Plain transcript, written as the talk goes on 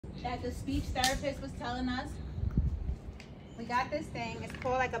that the speech therapist was telling us. We got this thing. It's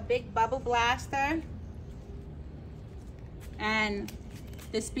called like a big bubble blaster. And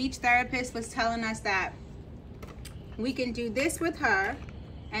the speech therapist was telling us that we can do this with her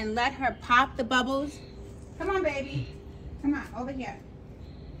and let her pop the bubbles. Come on, baby. Come on, over here.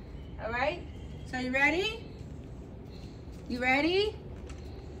 All right? So you ready? You ready?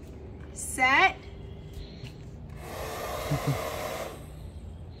 Set.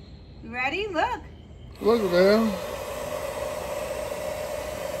 You ready? Look. Look at that.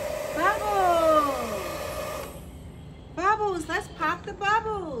 Bubbles. Bubbles. Let's pop the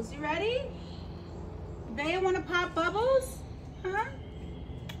bubbles. You ready? They want to pop bubbles? Huh?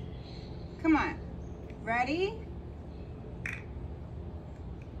 Come on. Ready?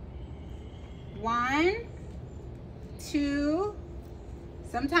 1, 2.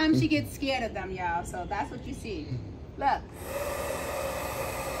 Sometimes she gets scared of them, y'all. So that's what you see. Look.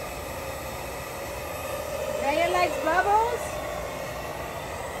 Raya likes bubbles.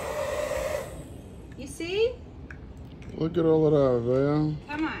 You see? Look at all of that, Vaya.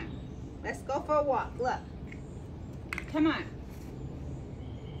 Come on. Let's go for a walk. Look. Come on.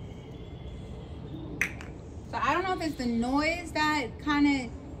 So I don't know if it's the noise that kind of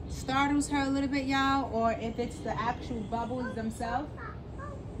startles her a little bit, y'all, or if it's the actual bubbles themselves.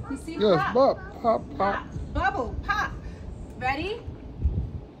 You see? Yes, Pop. pop. Pop. Bubble. Pop. Ready?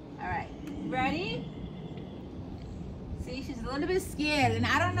 All right. Ready? See, she's a little bit scared, and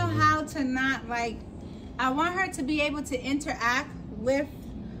I don't know how to not, like, I want her to be able to interact with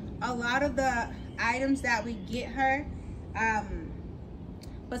a lot of the items that we get her,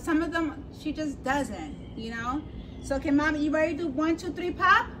 but some of them she just doesn't, you know. So can Mommy, you ready to do 1, 2, 3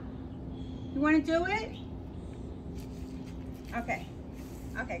 pop? You want to do it? Okay,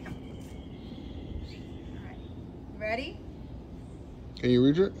 come on. All right, ready? Can you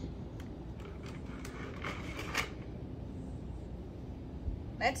reach it?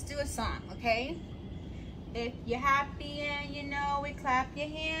 Let's do a song, okay? If you're happy and you know it, clap your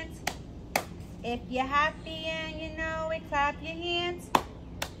hands. If you're happy and you know it, clap your hands.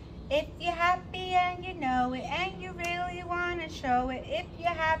 If you're happy and you know it, and you really want to show it. If you're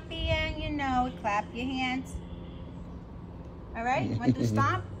happy and you know it, clap your hands. All right, want to do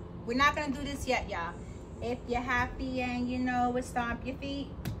stomp? We're not going to do this yet, y'all. If you're happy and you know it, stomp your feet.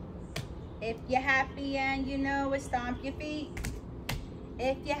 If you're happy and you know it, stomp your feet.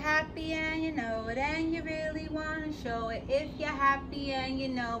 If you're happy and you know it, and you really want to show it. If you're happy and you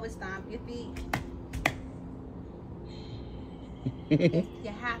know it, stomp your feet. If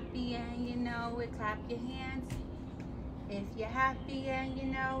you're happy and you know it, clap your hands. If you're happy and you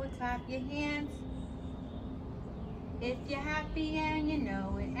know it, clap your hands. If you're happy and you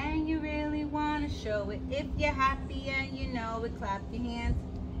know it, and you really want to show it. If you're happy and you know it, clap your hands.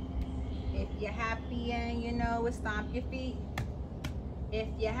 If you're happy and you know it, stomp your feet. If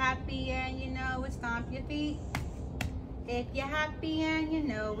you're happy and you know it, stomp your feet. If you're happy and you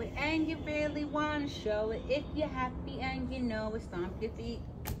know it, and you really want to show it. If you're happy and you know it, stomp your feet.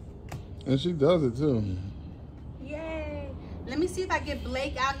 And she does it too. Yay. Let me see if I get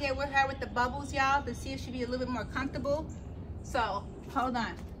Blake out here with her with the bubbles, y'all, to see if she'll be a little bit more comfortable. So, hold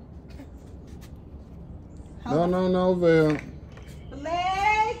on. No, Vaya.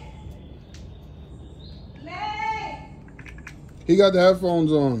 Blake! He got the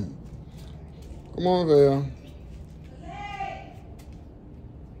headphones on. Come on, Vaya.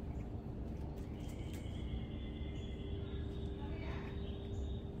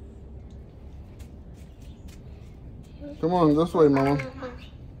 Come on, this way, Mama. I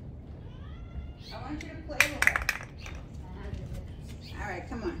want you to play with her. All right,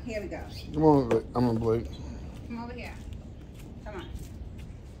 come on. Here we go. Come on, I'm on Blake. Come over here. Come on.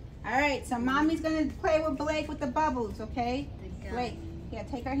 All right, so Mommy's going to play with Blake with the bubbles, okay? Blake, yeah,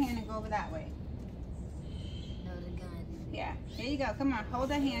 take her hand and go over that way. No, the gun. Yeah, here you go. Come on,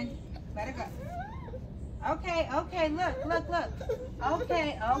 hold her hand. Let her go. Okay, look.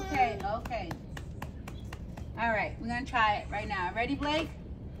 Okay. All right, we're going to try it right now. Ready, Blake?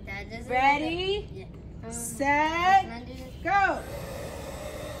 Ready, set, go.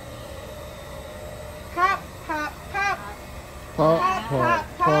 Pop. Pop.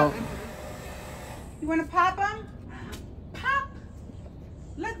 You want to pop them? Pop.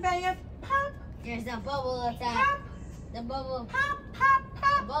 Look, Vaya. Pop. There's a bubble attack. Pop. The bubble. Pop.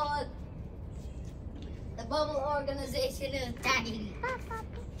 The bubble organization is attacking.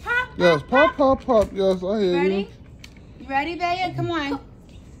 Pop. Yes, pop. Yes, I hear Ready? you. You ready, Vaya? Come on.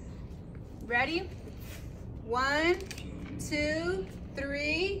 Ready? 1, 2,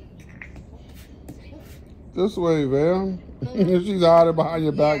 3. This way, Val. She's hiding behind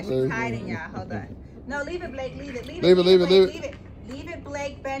your back, she's baby. hiding, y'all. Hold on. No, leave it, Blake. Leave it. Leave it, leave it, Blake, leave it. Leave it,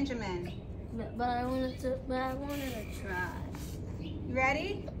 Blake Benjamin. But I wanted to try. You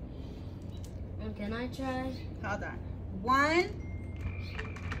ready? Can I try? Hold on. 1,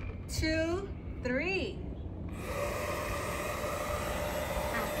 2, 3.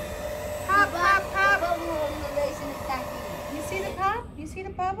 Pop, pop, pop. Bubble organization is attacking. You see the pop? You see the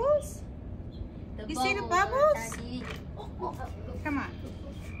bubbles? You see the bubbles are bubbles? attacking. Come on.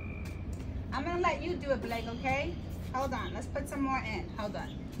 I'm gonna let you do it, Blake, okay? Hold on. Let's put some more in. Hold on.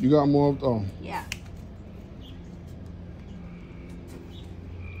 You got more? Oh. Yeah.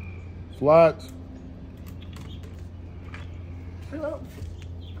 Flat. Caught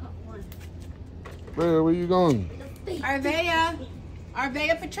one. Where you going?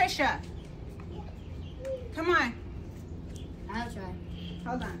 Arvea Patricia. Come on. I'll try.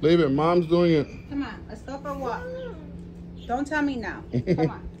 Hold on. Leave it. Mom's doing it. Come on. Let's go for a walk. Don't tell me no. Come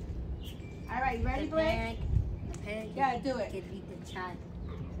on. All right. You ready, Blake? Yeah, do it. Can beat the child.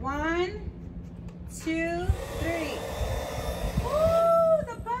 1, 2, 3. Ooh,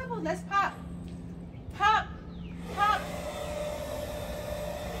 the bubble. Let's pop. Pop. Pop.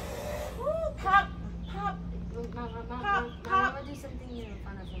 Ooh, pop. Pop. Mom, I'm gonna do something in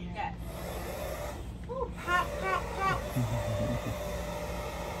front of him. Yeah. Ooh, pop, pop, pop.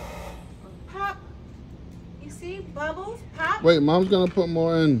 Pop. You see bubbles? Pop. Wait, Mom's gonna put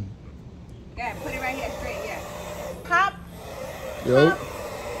more in. Yeah, put it right here straight. Yeah. Pop. Yep.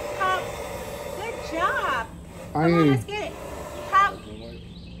 Pop. Good job. I Come on, ain't. let's get it. Pop.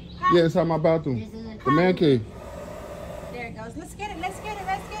 Pop. Yeah, inside my bathroom. The man cave. There it goes. Let's get it. Let's get it.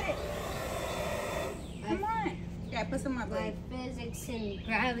 Let's get it. Come on. Yeah, put some more, My Blake. physics and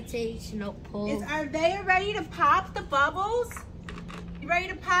gravitational pull. Is Arvea ready to pop the bubbles? You ready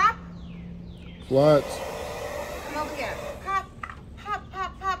to pop? Flat. Come over here. Pop. Pop,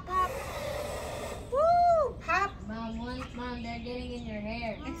 pop, pop, pop. Woo! Pop. Mom, they're getting in your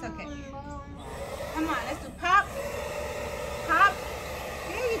hair. It's okay. Come on, let's do pop. Pop.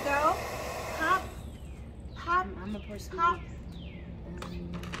 There you go. Pop. Pop. I'm a person. Pop.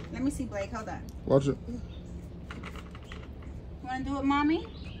 Let me see, Blake. Hold on. Watch it. You want to do it, Mommy?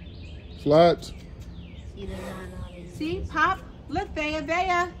 Flat. She does not know this. See? Pop. Look, Vea. She does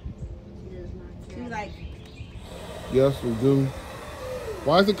not care. She's like, Yes, we do.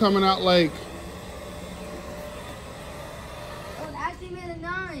 Why is it coming out like? Oh, it actually made a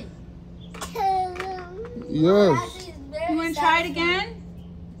 9. Yes. you want to try it again?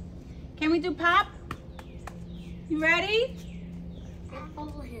 Can we do pop? You ready?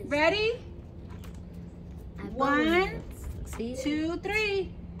 Ready? 1, See? 2,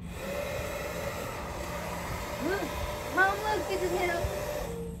 3. Look. Mom, look, it just hit up.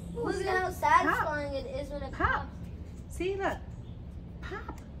 Look at how satisfying it is when it Pop. pops. See, look.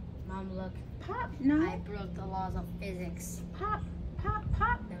 Pop. Mom, look. Pop. I No. broke the laws of physics. Pop. Pop.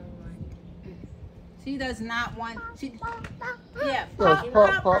 Pop. Never mind. She does not want. She. Yeah. Yes, Pop. pop,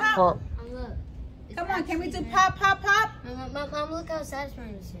 Pop. pop, Pop. pop. Mom, look. It's Come on. Can we do actually- pop? Pop. Pop? Mom, look how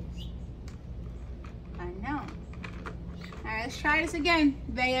satisfying this is. I know. All right. Let's try this again.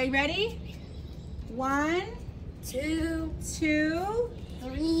 Vea, are you ready? 1, 2, 2,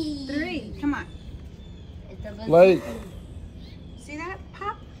 3. 3. Come on. It's the Blake. See that?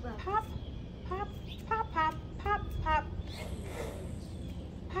 Pop. Pop. Pop. Pop. Pop. Pop. Pop. Pop.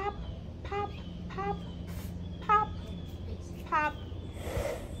 Pop. Pop. Pop. Pop.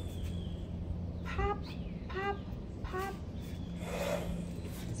 Pop. Pop. Pop.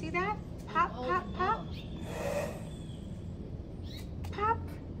 See that? Pop. Pop. Pop. Pop.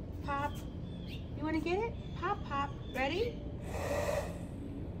 Pop. You want to get it? Pop. Pop. Ready?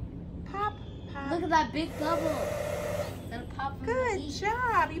 Pop. Pop. Look at that big bubble. That'll pop from the Good heat.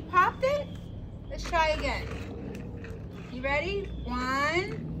 job. You popped it? Let's try again. You ready? 1,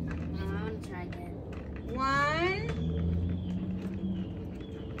 I want to try again. 1,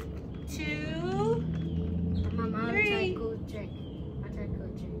 2. Mom, I want to try a 3. cool trick. I'll try a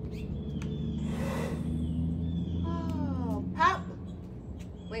cool trick. Oh, pop.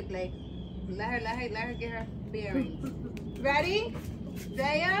 Wait, Blake. Let her get her bearings. Ready?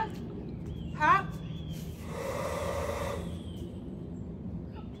 Vea. Pop.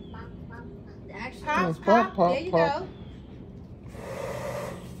 Actually, Pop. Yes, Pop. pop, pop, There you pop. go.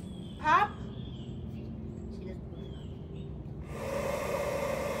 Pop. she doesn't.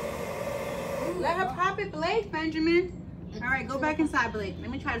 Let her pop it, Blake, Benjamin. All right, go back inside, Blake. Let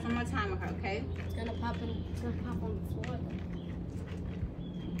me try this one more time with her, okay? It's gonna pop on the floor.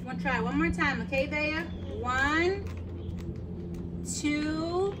 I'm gonna try one more time, okay, Vea? 1,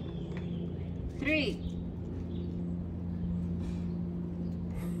 2, 3.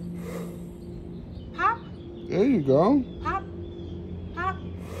 There you go. Pop. Pop.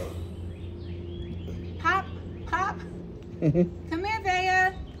 Pop. Pop. Come here,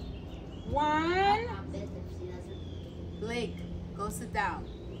 Vaya. One. Blake, go sit down.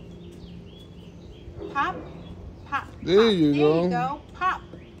 Pop. Pop. There pop. you go. There you go. Pop.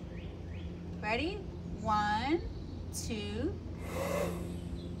 Ready? 1, 2.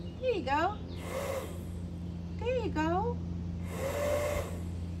 There you go. There you go.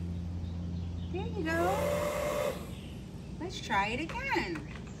 There you go. Let's try it again.